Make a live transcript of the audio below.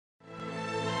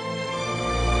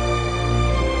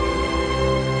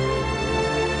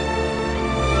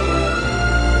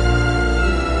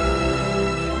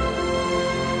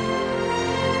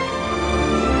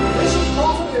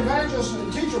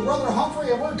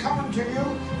coming to you,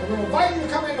 and we invite you to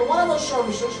come into one of our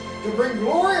services to bring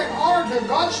glory and honor to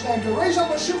God's name, to raise up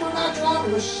a supernatural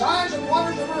army with signs and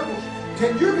wonders and miracles.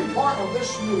 Can you be part of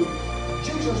this move? In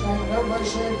Jesus' name, and everybody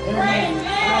say amen.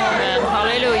 Amen.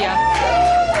 Hallelujah.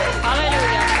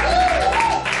 Hallelujah.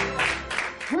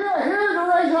 We are here to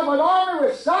raise up an army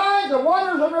with signs and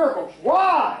wonders and miracles.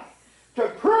 Why? To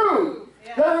prove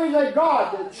there is a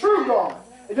God, the true God,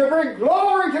 and to bring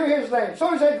glory to His name.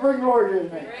 Somebody say to bring glory to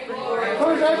His name.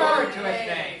 Somebody say glory to His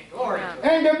name. Glory.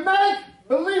 And to make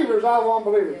believers out of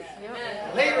unbelievers.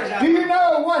 Do you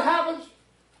know what happens?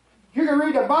 You can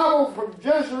read the Bible from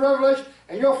Genesis to Revelation,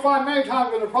 and you'll find many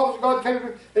times when the prophets of God came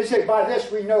to they say, by this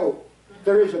we know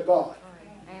there is a God.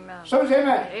 Amen. Somebody say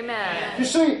amen. Amen. You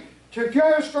see, to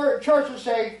go to church and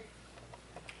say,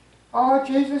 oh,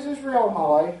 Jesus is real in my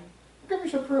life. Give me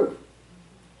some proof.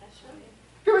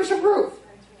 Give me some proof.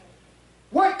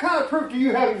 What kind of proof do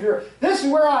you have? This is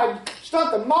where I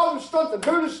stunt the Muslims, stunt the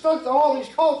Buddhists, stunt all these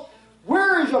cults.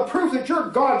 Where is the proof that your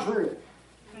God's real?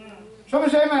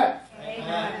 Somebody say amen.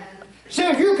 Amen. See,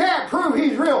 if you can't prove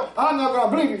He's real, I'm not going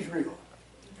to believe He's real.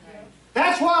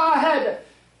 That's why I had to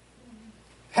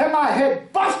have my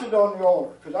head busted on the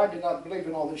altar, because I did not believe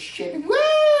in all this shit.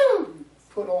 Woo!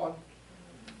 Put on.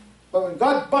 But when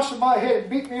God busted my head and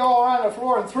beat me all around the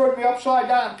floor and threw me upside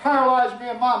down and paralyzed me,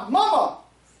 and my mama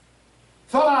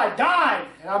thought I died,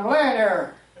 and I'm laying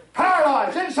there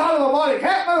paralyzed inside of the body,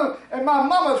 can't move, and my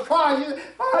mama's crying,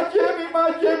 my Jimmy's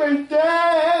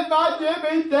dead, my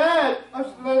Jimmy's dead. I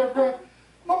said, let her pray,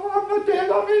 Mama, I'm not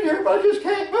dead, I'm in here, but I just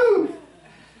can't move.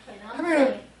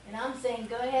 And I'm saying,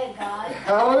 go ahead, God.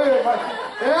 Hallelujah.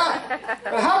 Yeah.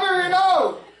 But how many of you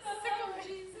know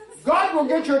God will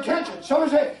get your attention?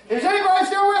 Somebody say, is anybody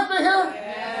still with me here?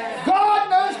 Yes. God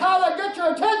knows how to get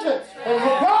your attention. And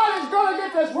God is going to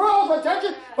get this world's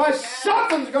attention, but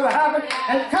something's going to happen.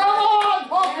 And come on,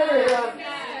 talk to me here.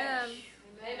 Amen.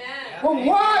 Well,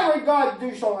 why would God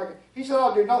do something like that? He said,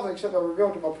 I'll do nothing except I'll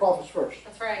reveal to my prophets first.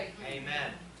 That's right.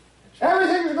 Amen.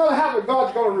 Everything's going to happen.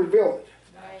 God's going to reveal it.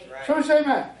 Right. Somebody say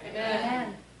amen.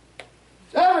 Amen.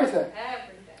 Everything.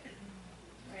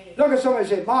 Everything. Look at somebody and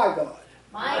say, my God.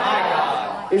 My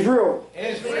God is real.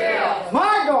 Is real.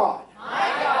 My God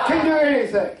can do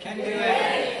anything. Can do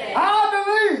anything. I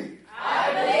believe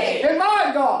in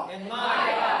my God. In my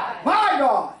God. My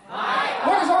God.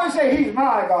 Look at somebody say, He's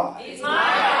my God. He's my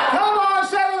God. Come on,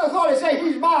 say with authority. Say,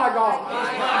 He's my God.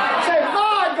 Say,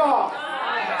 my God.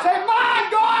 Say, my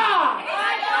God.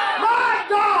 My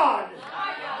God.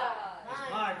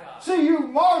 My God. See, you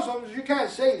Muslims, you can't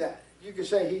say that. You can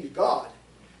say He's God,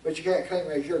 but you can't claim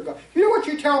Him as your God. You know what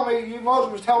you tell me, you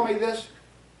Muslims tell me this?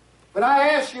 When I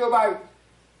ask you about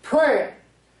praying,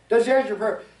 does He answer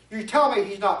prayer? You tell me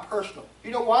He's not personal.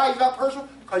 You know why He's not personal?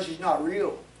 Because He's not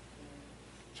real.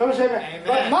 Somebody say amen.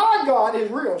 But my God is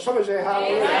real. Somebody say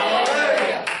hallelujah.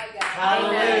 Hallelujah.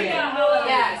 Hallelujah.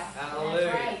 Yes. Hallelujah.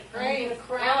 That's right. Praise the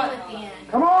crown at the end.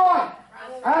 Come on.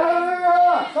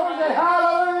 Hallelujah. Somebody say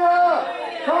hallelujah.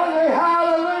 Somebody say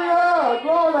hallelujah.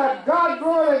 Glory to God.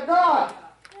 Glory to God.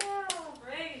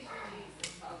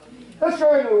 Let's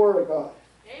go into the Word of God.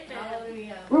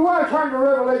 Hallelujah. We want to turn to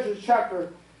Revelation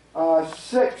chapter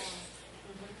 6.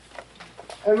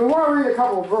 And we want to read a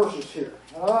couple of verses here.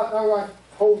 I'm not going to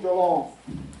hold you long.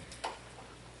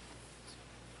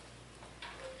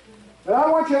 But I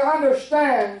want you to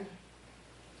understand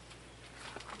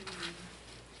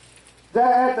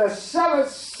that at the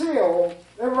seventh seal,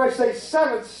 everybody say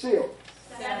seventh seal.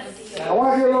 I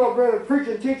want to do a little bit of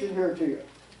preaching and teaching here to you.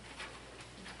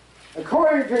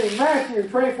 According to Matthew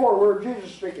 24, where Jesus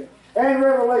is speaking, and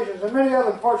Revelations, and many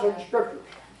other parts of the Scriptures,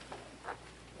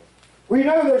 we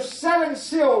know there's 7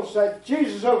 seals that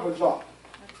Jesus opens up.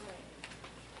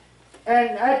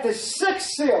 And at the 6th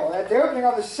seal, at the opening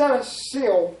of the 7th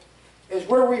seal, is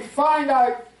where we find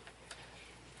out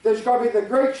there's going to be the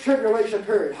Great Tribulation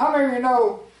period. How many of you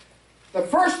know the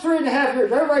first 3.5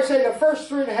 years, everybody say the first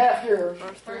 3.5 years,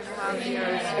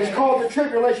 is called the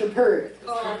Tribulation period.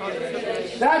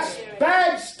 That's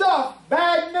bad stuff,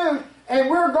 bad news, and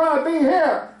we're going to be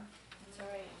here.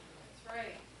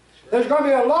 There's going to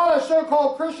be a lot of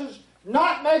so-called Christians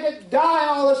not make it, die, and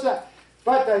all this stuff.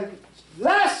 But the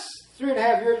last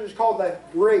 3.5 years is called the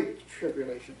Great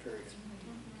Tribulation period.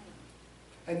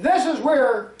 And this is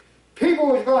where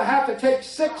people is going to have to take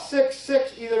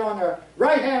 666 either on their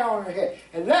right hand or on their head.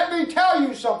 And let me tell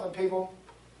you something, people.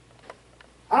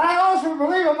 I also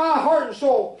believe in my heart and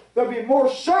soul there'll be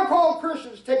more so-called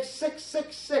Christians take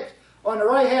 666 on their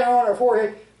right hand or on their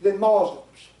forehead than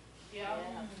Muslims. Yeah.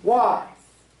 Why?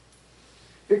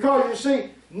 Because you see,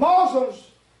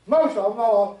 Muslims, most of them, not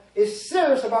all, is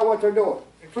serious about what they're doing.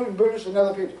 including Buddhists and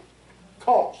other people.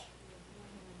 Cults.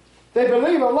 They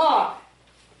believe a lie.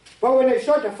 But when they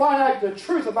start to find out the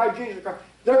truth about Jesus Christ,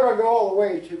 they're going to go all the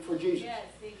way for Jesus. Yes,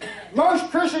 amen.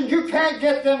 Most Christians, you can't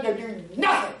get them to do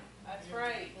nothing. That's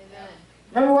right. Amen.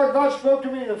 Remember what God spoke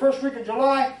to me the first week of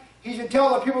July? He said,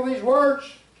 tell the people these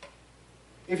words.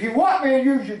 If you want me to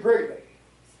use you greatly,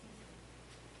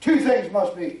 two things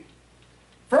must be.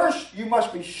 First, you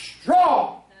must be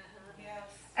strong Yes.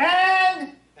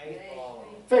 and Faithful.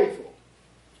 faithful.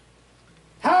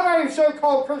 How many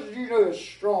so-called Christians do you know are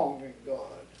strong in God?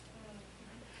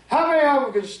 How many of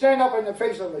them can stand up in the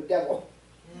face of the devil?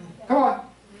 Come on.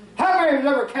 How many have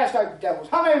ever cast out devils?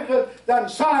 How many have done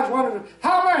signs, wonders?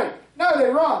 How many? No, they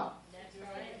run. That's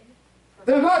right.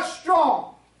 They're not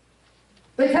strong.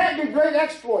 They can't do great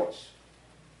exploits.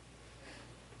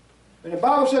 And the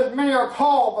Bible says many are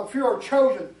called, but few are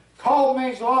chosen. Called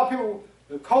means a lot of people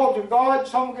are called to God.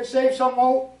 Some get saved, some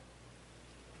won't.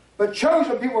 But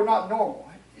chosen people are not normal.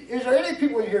 Is there any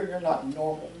people in here that are not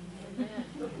normal?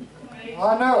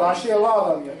 I know, I see a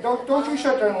lot of you. Don't you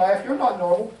sit there and laugh. You're not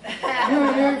normal. You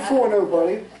ain't for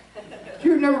nobody.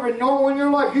 You've never been normal in your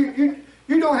life.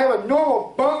 You don't have a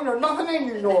normal bone or nothing in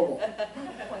you normal.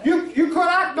 You could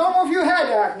act normal if you had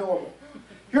to act normal.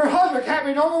 Your husband can't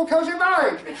be normal because you're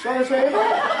married. Somebody say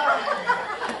amen.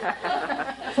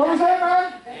 Somebody say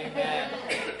amen. Amen.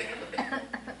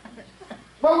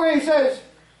 But when he says,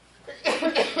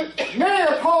 many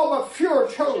are called but few are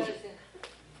chosen.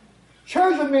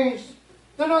 Chosen means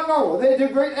they're not normal. They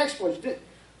did great exploits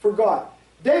for God.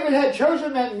 David had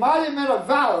chosen men, mighty men of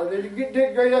valor. They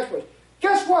did great exploits.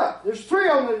 Guess what? There's three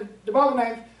of them, the Bible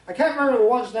names. I can't remember the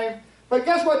one's name. But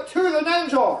guess what two of the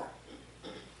names are?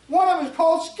 One of them is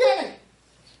called Skinny.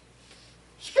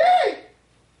 Skinny!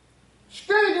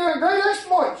 Skinny doing great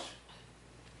exploits.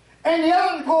 And the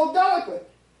other is called Delicate.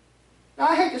 Now,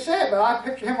 I hate to say it, but I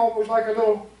picture him almost like a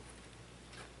little...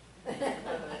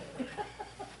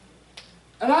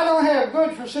 And I don't have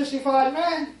good for 65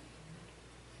 men.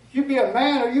 You be a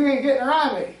man or you ain't getting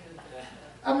around me.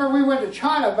 I remember we went to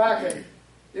China back in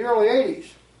the early 80s.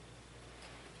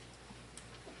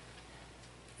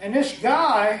 And this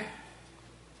guy,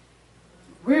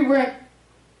 we went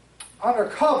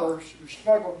undercover,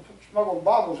 smuggled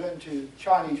bottles into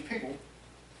Chinese people.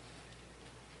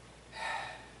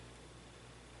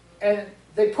 And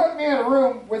they put me in a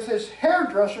room with this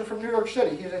hairdresser from New York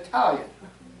City. He's Italian.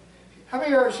 How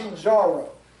many of you ever seen Zorro?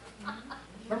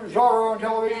 Remember Zorro on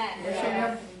television? You seen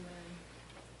him?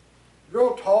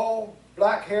 Real tall,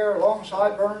 black hair, long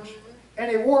sideburns.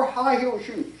 And he wore high-heel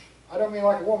shoes. I don't mean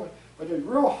like a woman, but they're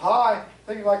real high,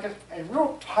 things like this, and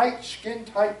real tight,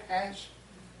 skin-tight pants.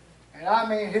 And I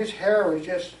mean, his hair was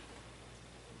just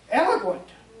eloquent.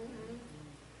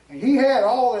 And he had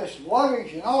all this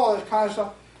luggage and all this kind of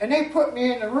stuff. And they put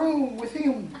me in the room with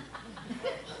him.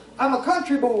 I'm a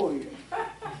country boy.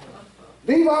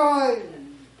 Levi,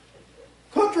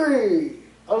 country.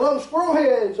 I love squirrel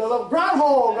heads. I love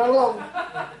groundhog. I love...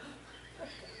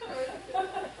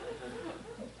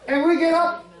 And we get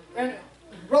up, and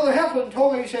Brother Heflin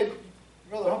told me, he said,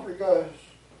 Brother Humphrey, go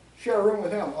share a room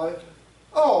with him. I said,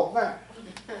 oh, man.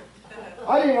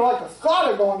 I didn't even like the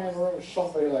thought of going in a room with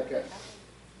somebody like that.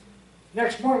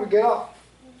 Next morning we get up,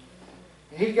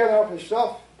 and he's gathering up his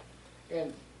stuff,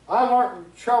 and I learned from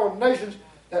traveling nations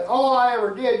that all I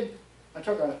ever did, I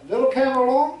took a little camera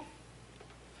along,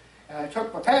 and I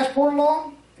took my passport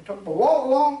along, and took my wallet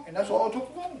along, and that's all I took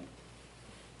along.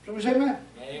 Somebody say amen.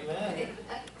 Amen.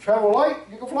 Travel light,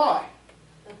 you can fly.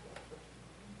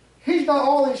 He's got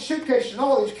all these suitcases and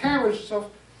all these cameras and stuff,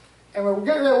 and when we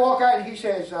get ready to walk out, he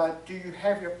says, do you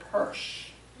have your purse?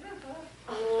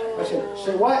 I said,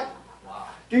 say what?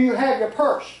 Do you have your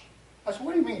purse? I said,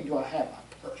 what do you mean, do I have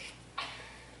my purse?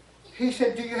 He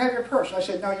said, do you have your purse? I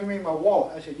said, no, you mean my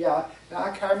wallet. I said, yeah, now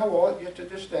I carry my wallet just to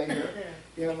this day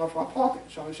here, in my pocket.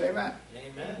 Somebody say amen.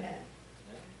 Amen.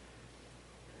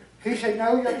 He said,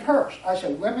 no, your purse. I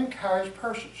said, women carry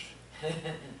purses.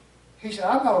 He said,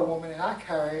 I'm not a woman and I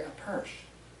carry a purse.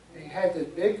 And he had this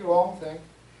big long thing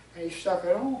and he stuck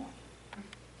it on.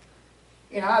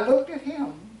 And I looked at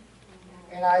him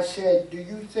and I said, do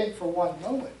you think for one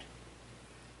moment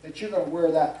that you're going to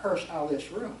wear that purse out of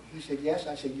this room? He said, yes.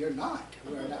 I said, you're not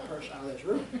wearing that purse out of this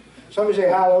room. Somebody say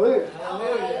hallelujah.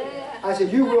 Hallelujah. I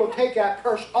said, you will take that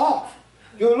purse off.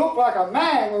 You'll look like a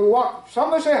man when we walk.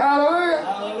 Somebody say hallelujah.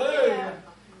 Hallelujah.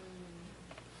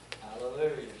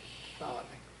 Hallelujah.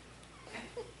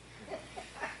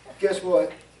 Guess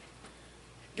what?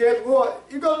 Guess what?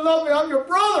 You're going to love me. I'm your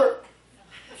brother.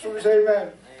 Somebody say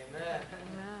amen. Amen.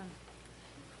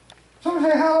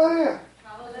 Somebody say hallelujah.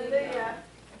 Hallelujah.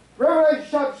 Revelation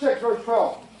chapter 6, verse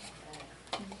 12.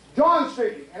 John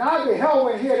speaking, and I beheld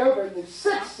when he had opened the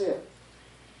sixth seal.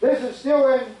 This is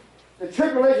still in the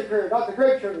tribulation period, not the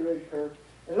great tribulation period.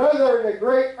 And there is a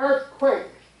great earthquake.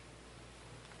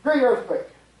 Great earthquake.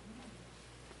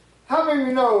 How many of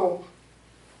you know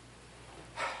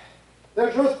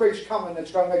there's earthquakes coming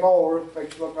that's going to make all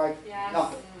earthquakes look like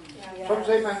nothing? Yes. Someone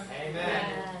say amen.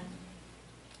 Amen.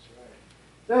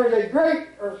 There was a great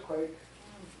earthquake,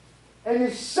 and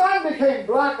the sun became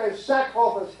black as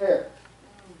sackcloth as hair,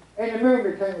 and the moon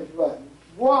became as blood.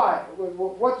 Why?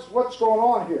 What's going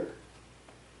on here?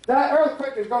 That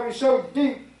earthquake is going to be so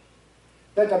deep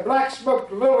that the black smoke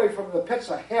literally from the pits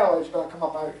of hell is going to come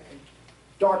up out and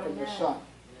darken the sun,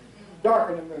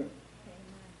 darken the moon.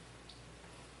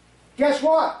 Guess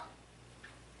what?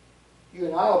 You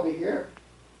and I will be here.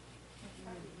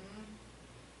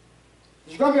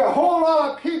 There's going to be a whole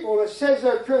lot of people that says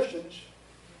they're Christians.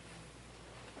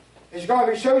 Is going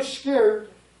to be so scared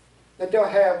that they'll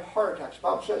have heart attacks. The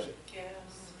Bible says it. Yes.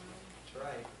 That's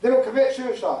right. They'll commit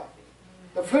suicide.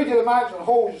 They'll flee to the mountains and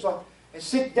holes and stuff and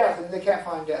seek death, and they can't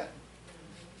find death.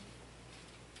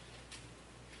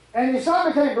 And the sun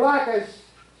became black as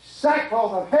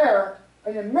sackcloth of hair,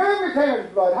 and the moon became as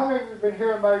blood. How many of you have been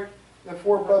hearing about the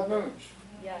 4 blood moons?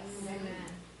 Yes. Amen.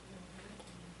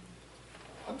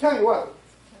 I'm telling you what,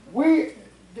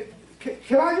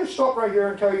 can I just stop right here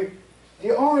and tell you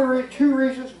the only 2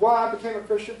 reasons why I became a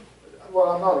Christian? Well,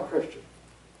 I'm not a Christian.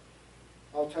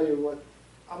 I'll tell you what,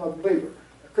 I'm a believer.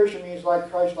 A Christian means like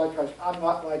Christ, like Christ. I'm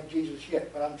not like Jesus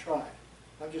yet, but I'm trying.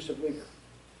 I'm just a believer.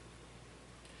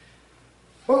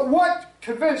 But what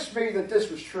convinced me that this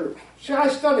was true? See, I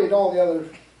studied all the other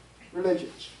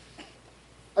religions.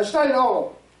 I studied all of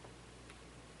them.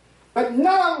 But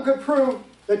none of them could prove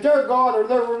that their God or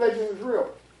their religion was real.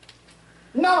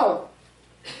 None of them.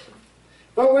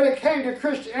 But when it came to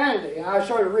Christianity, and I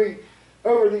started to read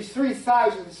over these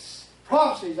 3,000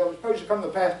 prophecies that were supposed to come to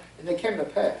pass, and they came to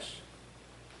pass.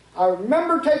 I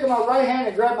remember taking my right hand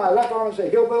and grabbing my left arm and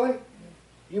saying, "Hillbilly,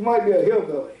 you might be a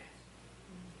hillbilly,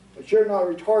 but you're not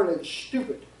retarded and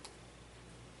stupid.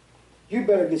 You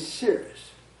better get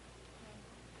serious."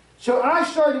 So I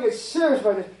started to get serious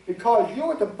about this because you know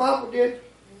what the Bible did?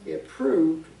 It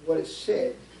proved what it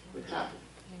said would happen.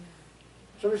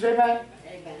 Somebody say amen?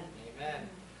 Amen. Amen.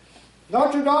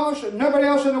 Nostradamus and nobody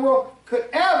else in the world could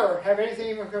ever have anything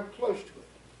even come close to it.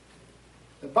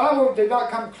 The Bible did not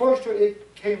come close to it.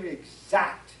 It came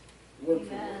exact word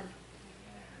for word.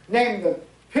 Named the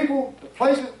people, the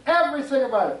places, everything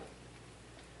about it.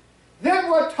 Then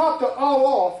what topped it all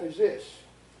off is this.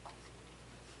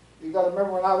 You got to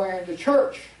remember when I went into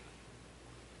church.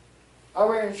 I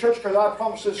went into church because I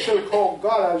promised this so-called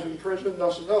God I was in prison,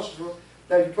 thus and thus,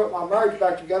 that if you put my marriage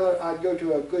back together, I'd go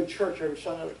to a good church every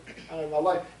Sunday of my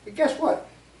life. But guess what?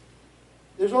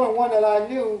 There's only one that I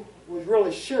knew was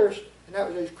really serious, and that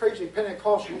was those crazy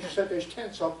Pentecostals who set those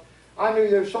tents up. I knew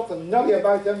there was something nutty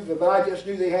about them, but I just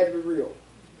knew they had to be real.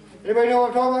 Anybody know what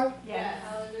I'm talking about? Yes.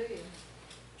 Hallelujah.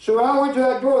 So when I went to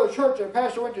that door of the church, and the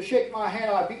pastor went to shake my hand,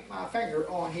 I beat my finger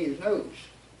on his nose.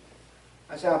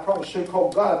 I said, "I promised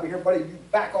so-called God I'd be here, buddy, you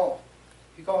back off."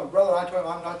 He called me brother. I told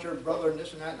him, "I'm not your brother," and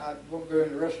this and that, and I won't go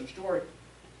into the rest of the story.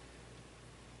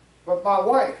 But my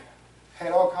wife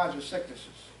had all kinds of sicknesses.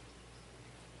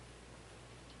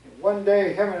 And one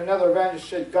day, him and another evangelist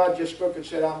said, "God just spoke and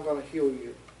said, I'm going to heal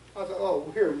you." I thought, "Oh,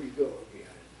 well, here we go again.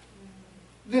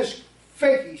 This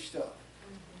fakey stuff."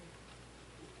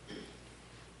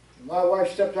 My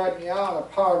wife stepped out in the aisle, and the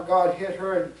power of God hit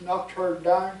her and knocked her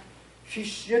down.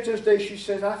 Yet this day she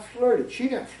says, "I floated." She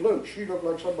didn't float. She looked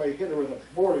like somebody hit her with a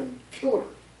board and killed her.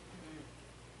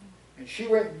 And she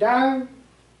went down,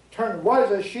 turned white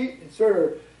as a sheet, and sort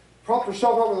of propped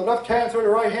herself up with the left hand, threw the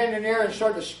right hand in the air, and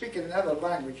started to speak in another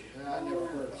language that I never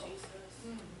heard of.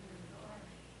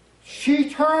 She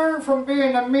turned from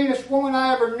being the meanest woman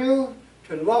I ever knew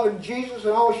to loving Jesus,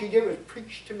 and all she did was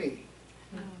preach to me.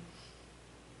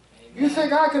 You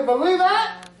think I could believe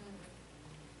that?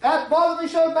 That bothered me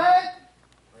so bad.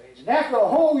 And after a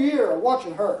whole year of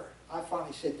watching her, I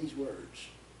finally said these words.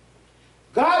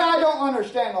 "God, I don't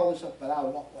understand all this stuff, but I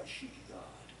want what she's got."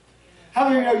 How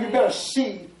many of you know you better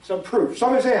see some proof?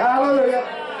 Somebody say hallelujah.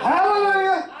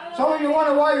 Hallelujah. Some of you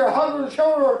wonder why your husband or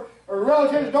children or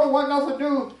relatives don't want nothing to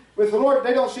do with the Lord.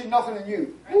 They don't see nothing in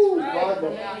you. Ooh, God,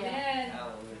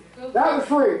 that was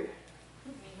free.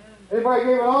 Anybody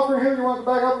gave an offering here? You want to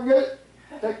back up and get it?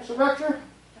 Take some extra?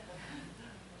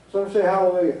 Somebody say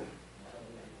hallelujah.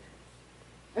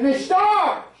 And the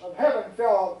stars of heaven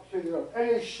fell to the earth. And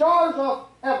the stars of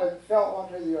heaven fell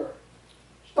onto the earth.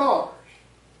 Stars.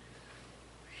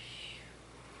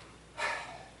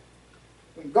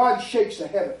 when God shakes the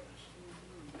heavens,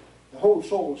 the whole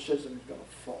solar system is going to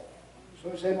fall.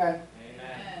 So say amen.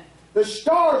 Amen. The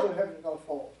stars of heaven are going to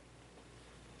fall.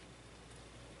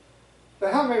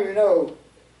 But how many of you know,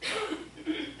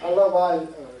 I love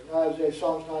Isaiah,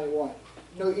 Psalms 91,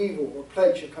 no evil or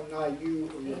plague shall come nigh you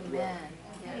or your dwelling.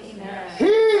 Yes. He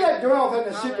that dwelleth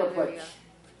in the secret Hallelujah. place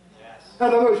Yes.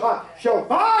 of the Most High shall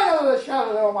abide under the shadow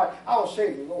of the Almighty. I will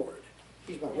save the Lord.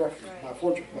 He's my refuge, my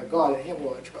fortress, my God, in Him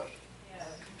will I trust.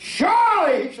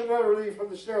 Surely He shall never leave from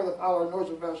the snare of the fowler and noise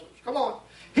of vessels. Come on.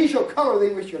 He shall cover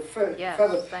thee with your Yes,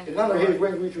 feathers, thank and you, under His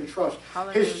Lord. wings we shall trust.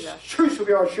 Hallelujah. His truth shall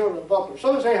be our shield and buckler.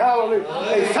 Some say hallelujah.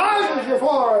 A thousand shall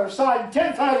fall on our side,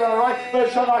 10,000 on our right, but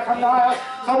it shall not come nigh us.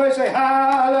 Somebody say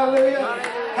hallelujah.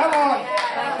 Come on.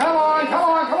 Come on, come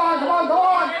on, come on, come on, come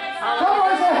on.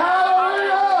 Somebody say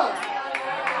hallelujah.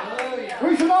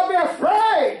 We should not be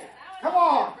afraid. Come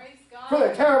on. For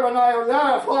the terror of night or the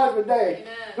hour flies with day.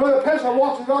 Nor the pestilence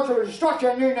walks in darkness or destruction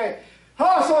at noonday.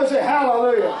 Oh, somebody say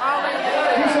hallelujah.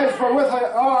 He says, for with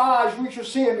our eyes we shall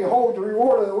see and behold the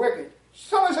reward of the wicked.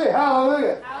 Somebody say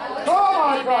hallelujah.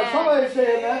 Oh my God. Somebody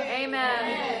say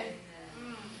amen.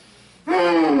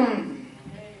 Amen.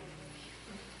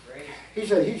 He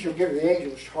said he shall give the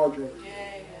angels charge over you.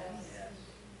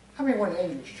 How many want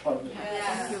angels charge over you?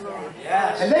 Thank you, Lord.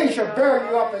 Yes. And they shall bear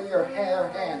you up in your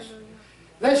hands,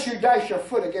 lest you dash your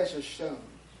foot against a stone.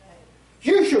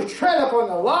 You shall tread upon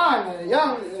the lion and the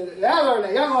adder and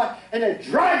the young lion, and the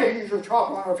dragon you shall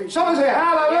trample on our feet. Somebody say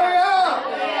hallelujah.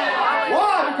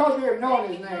 Why? Because we have known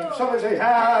His name. Somebody say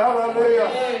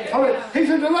hallelujah. Somebody, He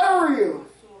shall deliver you.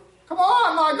 Come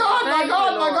on, my God, my Thank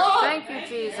God, you, my Lord. God. Thank you,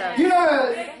 Jesus.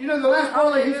 You know the last part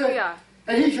of it, He said, Hallelujah.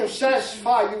 and He shall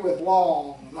satisfy you with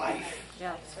long life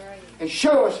Yes. and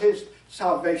show us His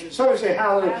salvation. Somebody say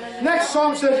hallelujah. Next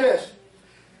psalm says this.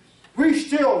 We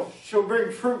still shall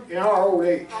bring fruit in our old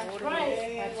age.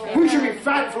 We should be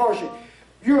fat and flourishing.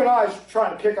 You and I is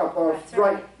trying to pick up our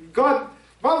right. God,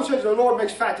 the Bible says the Lord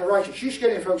makes fat the righteous. You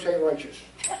skinny folks ain't righteous.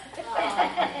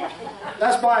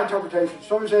 That's my interpretation.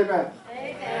 Somebody say amen.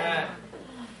 Amen.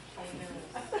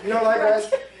 You know like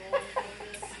that?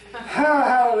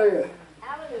 Hallelujah.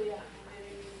 Hallelujah.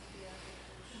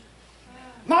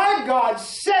 My God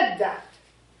said that.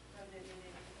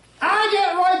 I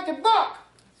get right the book.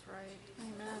 That's right.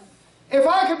 Amen. If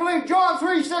I can believe John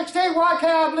 3:16, why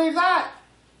can't I believe that?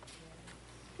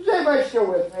 Is anybody still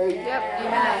with me? Yep.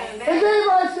 Amen. Is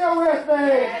anybody still with me?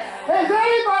 Is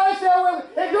anybody still with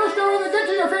me? If you're still with me, get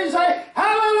to your feet and say,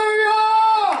 hallelujah!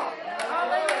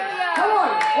 Hallelujah. Come on.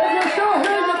 If you're still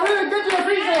here, you believe, get to your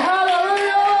feet and say,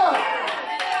 hallelujah!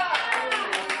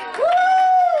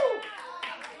 Woo!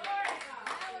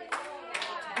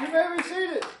 You may be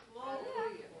seated.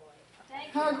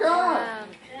 Oh, God. Amen.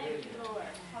 Thank you, Lord.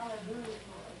 Hallelujah.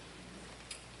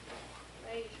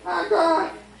 My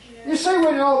God. You see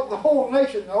when the whole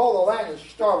nation and all the land is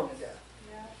starving to death.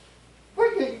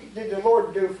 What did the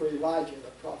Lord do for Elijah the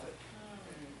prophet?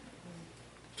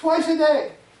 Twice a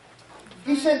day.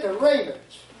 He sent the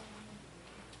ravens.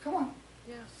 Come on.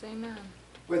 Yes. Amen.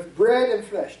 With bread and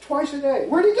flesh. Twice a day.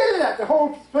 Where did he get it at? The whole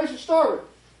place is starving.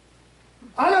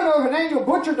 I don't know if an angel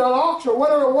butchered the ox or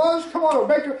whatever it was. Come on, or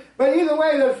baker. But either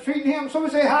way, they're feeding him.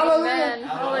 Somebody say hallelujah. Amen.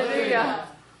 Hallelujah.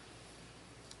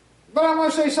 But I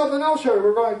want to say something else here.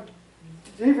 We're going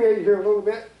to deviate here a little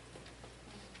bit.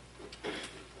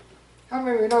 How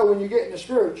many of you know when you get in the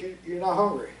spirit, you're not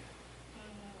hungry?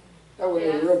 That would be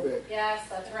real big. Yes,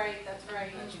 that's right. That's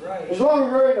right. That's right. As long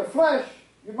as you're in the flesh,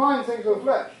 you mind things of the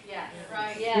flesh. Yes.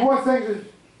 Right. You want things,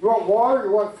 you want water,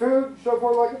 you want food, so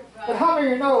forth like that. But how many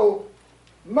of you know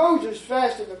Moses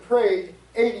fasted and prayed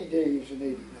 80 days and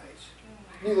 80 nights?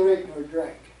 Neither ate nor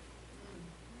drank.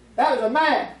 That was a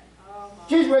man.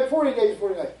 Jesus went 40 days and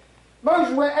 40 nights.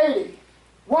 Moses went 80.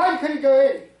 Why could he go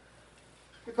 80?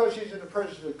 Because he's in the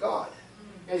presence of God.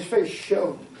 And his face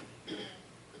shone.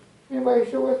 Anybody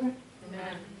still with me?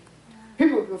 Amen.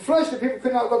 People, the fleshly people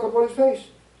could not look upon his face.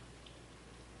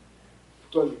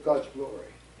 Because of God's glory.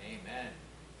 Amen.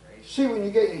 Praise See, when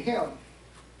you get in him,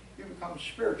 you become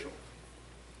spiritual.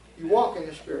 You walk in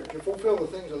the Spirit. You fulfill the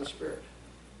things of the Spirit.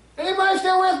 Anybody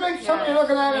still with me? Some of you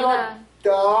looking at me like, Amen.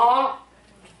 duh.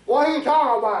 What are you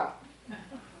talking about?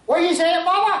 What are you saying,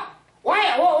 Mama?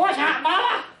 What's that,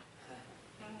 Mama?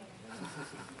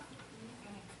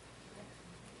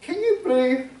 Can you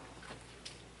believe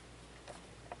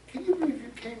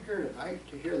you came here tonight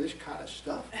to hear this kind of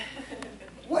stuff?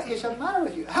 What is the matter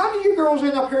with you? How did you girls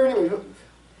end up here anyway?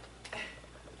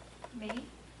 Me?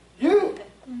 You?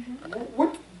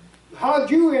 What? How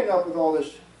did you end up with all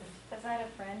this? Because I had a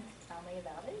friend tell me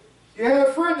about it. You had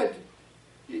a friend that...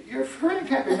 Your friend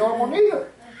can't be normal neither.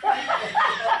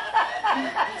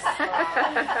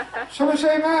 Someone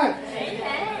say amen.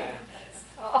 Amen.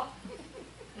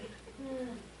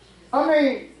 I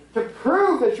mean, to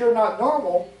prove that you're not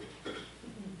normal,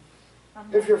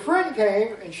 if your friend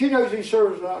came and she knows these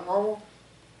servers are not normal,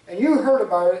 and you heard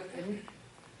about it, and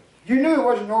you knew it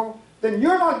wasn't normal, then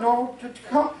you're not normal to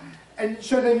come. And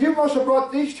so then you must have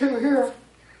brought these two here,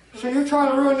 so you're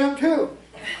trying to ruin them too.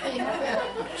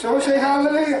 So we say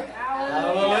hallelujah.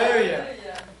 Hallelujah.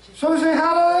 So we say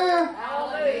hallelujah.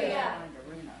 Hallelujah.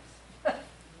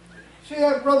 See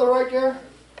that brother right there?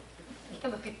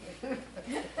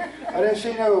 I didn't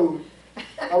see no,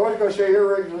 I was going to say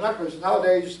earrings and necklace.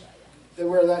 Nowadays, they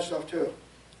wear that stuff too.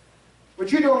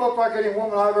 But you don't look like any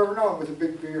woman I've ever known with a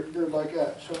big beard like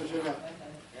that. So we say that.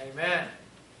 Amen.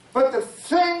 But the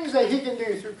things that he can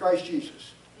do through Christ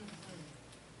Jesus.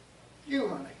 You,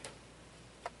 honey.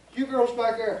 You girls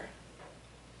back there.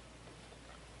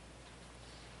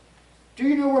 Do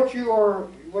you know what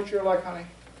you're like, honey?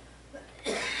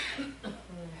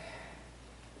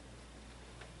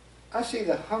 I see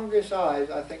the hungriest eyes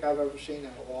I think I've ever seen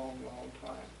in a long, long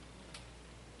time.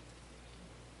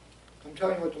 I'm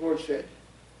telling you what the Lord said.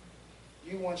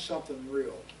 You want something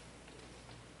real.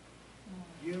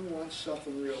 You want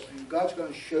something real. And God's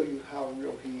going to show you how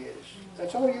real He is.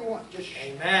 That's all you want. Just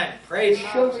Amen. Praise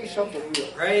show me something real.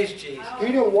 Praise Jesus. Do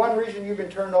you know one reason you've been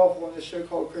turned off on this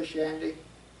so-called Christianity?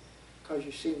 Because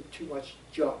you've seen too much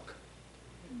junk.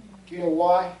 Do you know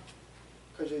why?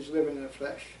 Because he's living in the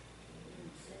flesh.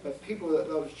 But people that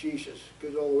loves Jesus,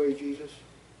 goes all the way to Jesus,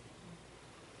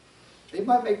 they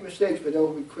might make mistakes, but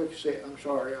they'll be quick to say, I'm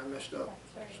sorry, I messed up.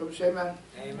 So say amen.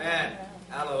 Amen.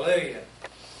 Hallelujah.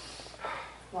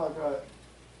 My God.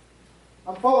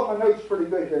 I'm following my notes pretty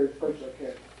good here as close as I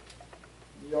can.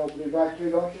 You all believe that too,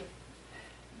 don't you?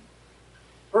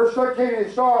 Verse 13,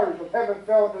 the stars of heaven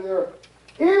fell to the earth,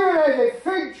 even as a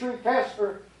fig tree casts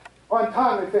her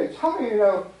untimely figs. How many of you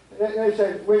know, they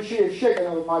said, when she is shaken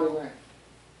of a mighty wind?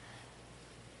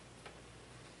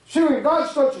 See, when God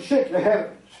starts to shake the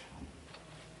heavens,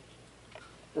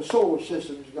 the solar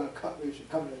system is going to cut loose and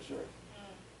come to this earth.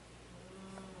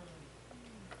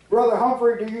 Brother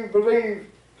Humphrey, do you believe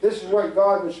this is what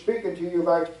God was speaking to you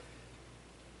about?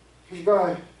 He's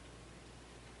going to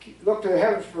look to the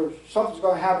heavens for something's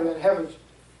going to happen in the heavens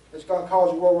that's going to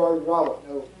cause a worldwide revival.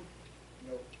 No.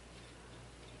 No.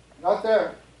 Not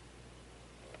there.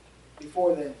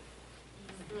 Before then.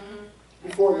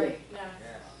 Before then.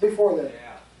 Before then.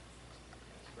 Yeah.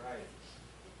 That's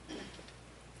right.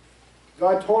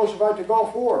 God told us about the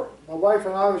Gulf War. My wife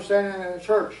and I were standing in the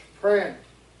church praying.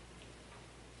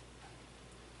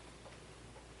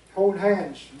 Holding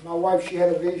hands. My wife, she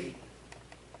had a vision.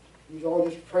 We was all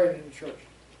just praying in the church.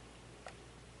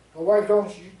 My wife don't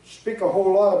speak a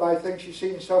whole lot about things she's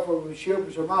seen and stuff, but when she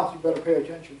opens her mouth, you better pay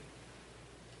attention.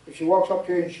 If she walks up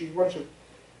to you and she wants to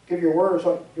give you a word or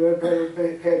something, you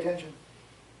better pay attention.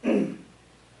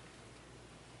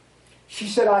 She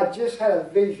said, I just had a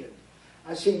vision.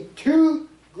 I seen two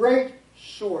great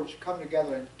swords come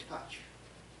together and touch.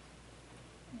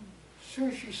 As soon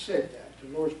as she said that,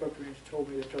 the Lord spoke to me and told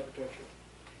me the interpretation.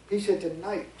 He said,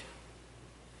 tonight,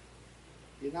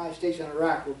 the United States and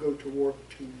Iraq will go to war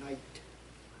tonight.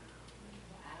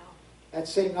 Wow. That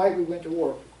same night we went to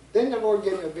war. Then the Lord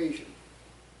gave me a vision.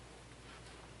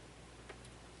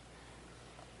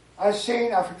 I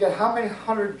forget how many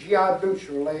hundred GI boots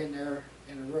were laying there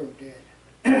in a row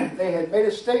dead. They had made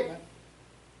a statement.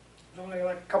 It was only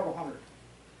like a couple hundred.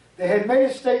 They had made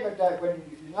a statement that when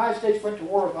the United States went to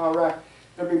war with Iraq,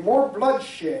 there'd be more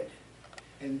bloodshed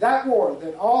in that war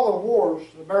than all the wars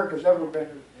America's ever been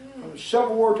in. From the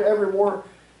Civil War to every war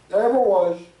there ever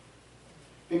was,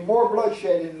 be more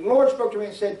bloodshed. And the Lord spoke to me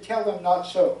and said, tell them not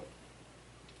so.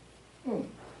 Now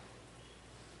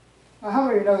how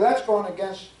many of you know that's going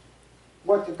against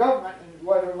what the government and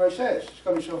what everybody says? It's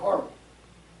going to be so horrible.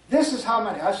 This is how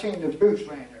many. I've seen the boots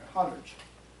laying there, hundreds.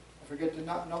 I forget the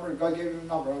number. God gave me the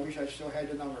number. I wish I still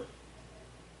had the number.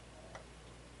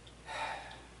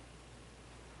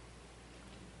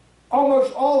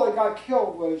 Almost all that got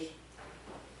killed was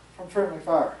from friendly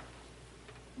fire.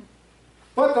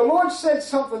 But the Lord said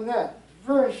something then,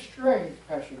 very strange,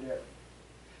 Pastor Derek.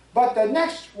 But the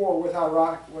next war with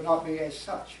Iraq will not be as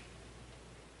such.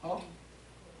 Huh?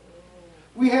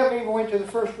 We haven't even went to the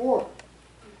first war.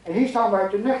 And he's talking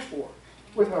about the next war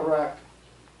with Iraq.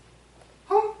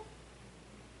 Huh?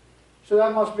 So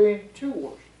that must be 2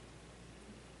 wars.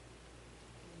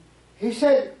 He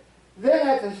said, then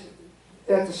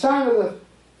at the sign of the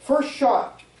first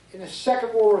shot in the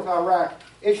second war with Iraq,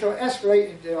 it shall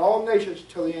escalate into all nations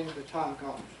till the end of the time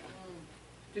comes.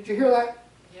 Did you hear that?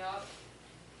 Yep.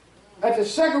 At the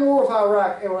second war with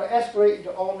Iraq, it will escalate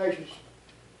into all nations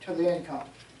to the end come.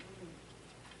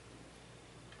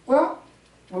 Well,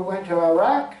 we went to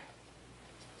Iraq,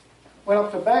 went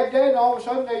up to Baghdad, and all of a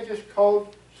sudden they just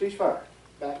called ceasefire.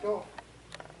 Backed off.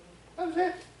 That was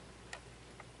it.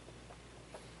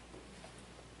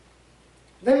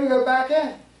 Then we go back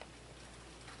in.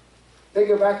 They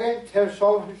go back in, tell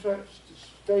Solomon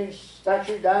Hussein's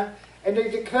statue down, and they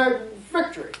declared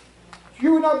victory.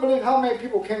 You would not believe how many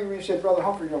people came to me and said, Brother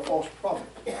Humphrey, you're a false prophet.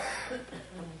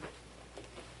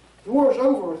 The war is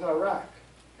over with Iraq.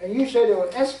 And you said it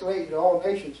would escalate into all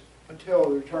nations until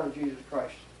the return of Jesus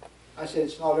Christ. I said,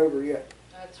 it's not over yet.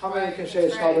 That's How many right. can say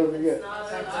it's not over yet? It's not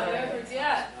over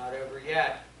yet. Not over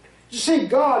yet. You see,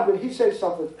 God, when He says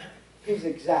something, He's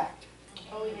exact.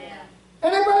 Oh, yeah.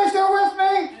 Anybody still with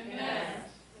me? Amen.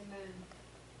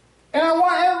 And I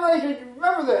want everybody to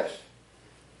remember this.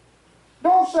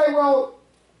 Don't say, well,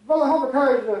 Brother Humphrey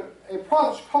carries a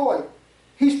prophet's calling.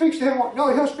 He speaks to him.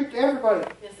 No, he'll speak to everybody.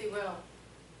 Yes, he will.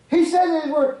 He said in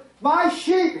His word, my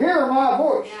sheep hear my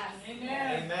voice. Yes.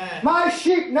 Amen. Amen. My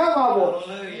sheep know my voice.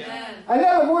 Hallelujah. Amen.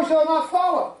 Another voice they'll not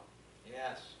follow.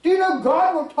 Yes. Do you know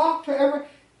God will talk to every...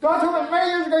 God told me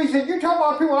many years ago, He said, you talk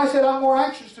about people. I said, I'm more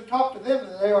anxious to talk to them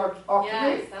than they are to talk to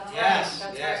Yes, me. that's right. Yes.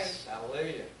 That's Yes.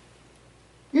 Hallelujah.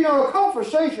 You know, a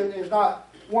conversation is not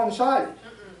one-sided.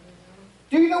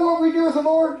 Do you know what we do with the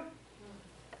Lord?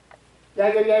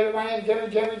 Gimme.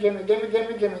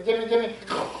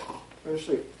 Go to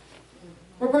sleep.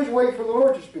 We're supposed to wait for the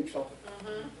Lord to speak something.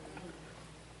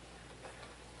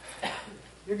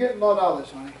 You're getting a lot out of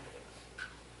this, honey.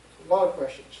 A lot of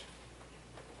questions.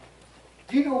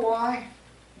 Do you know why?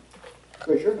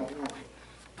 Because you're not normal.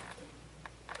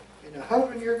 And the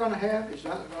husband you're going to have is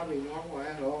not going to be normal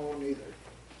at all neither.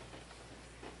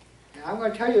 And I'm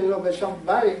going to tell you a little bit something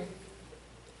about him.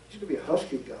 He's going to be a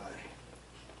husky guy.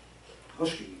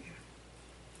 Husky.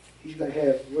 He's going to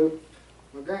have...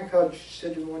 My grandfather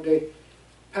said to me one day,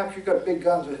 Pap, you got big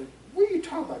guns. I said, what are you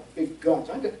talking about, big guns?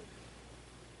 He's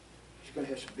going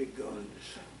to have some big guns.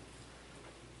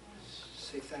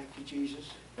 Say thank you, Jesus.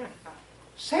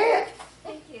 Say it.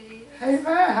 Thank you, Jesus. Amen.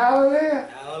 Hallelujah.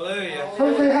 Hallelujah.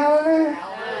 So say hallelujah.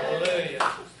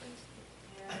 Hallelujah.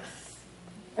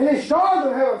 And the stars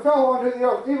of heaven fell onto the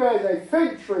earth, even as a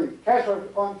fig tree cast her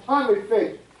untimely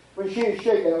figs when she is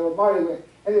shaken of a mighty wind.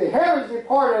 And the heavens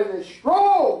departed as a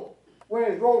scroll when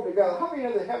it is rolled together. How many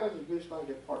of the heavens are just going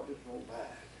to depart, just roll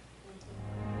back?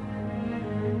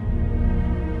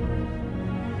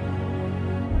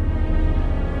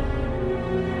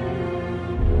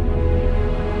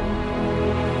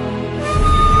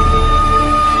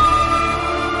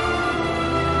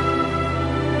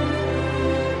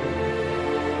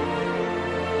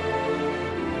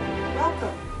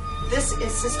 This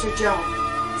is Sister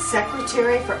Joan,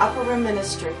 Secretary for Upper Room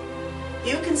Ministry.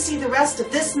 You can see the rest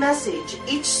of this message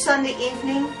each Sunday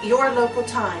evening, your local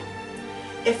time.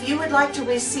 If you would like to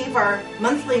receive our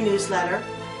monthly newsletter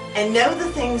and know the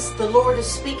things the Lord is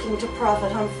speaking to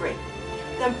Prophet Humphrey,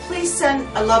 then please send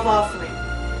a love offering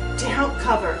to help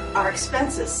cover our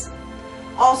expenses.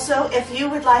 Also, if you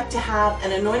would like to have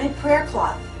an anointed prayer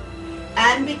cloth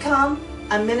and become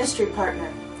a ministry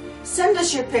partner, send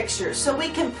us your pictures so we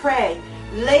can pray,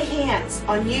 lay hands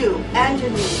on you and your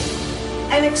need,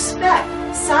 and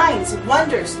expect signs,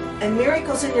 wonders, and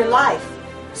miracles in your life.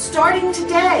 Starting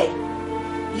today,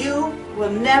 you will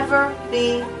never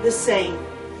be the same.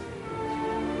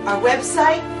 Our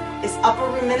website is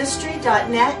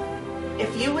upperroomministry.net.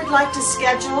 If you would like to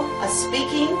schedule a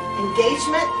speaking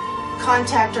engagement,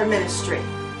 contact our ministry.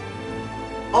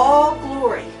 All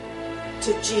glory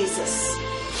to Jesus.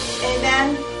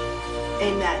 Amen.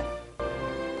 Amen.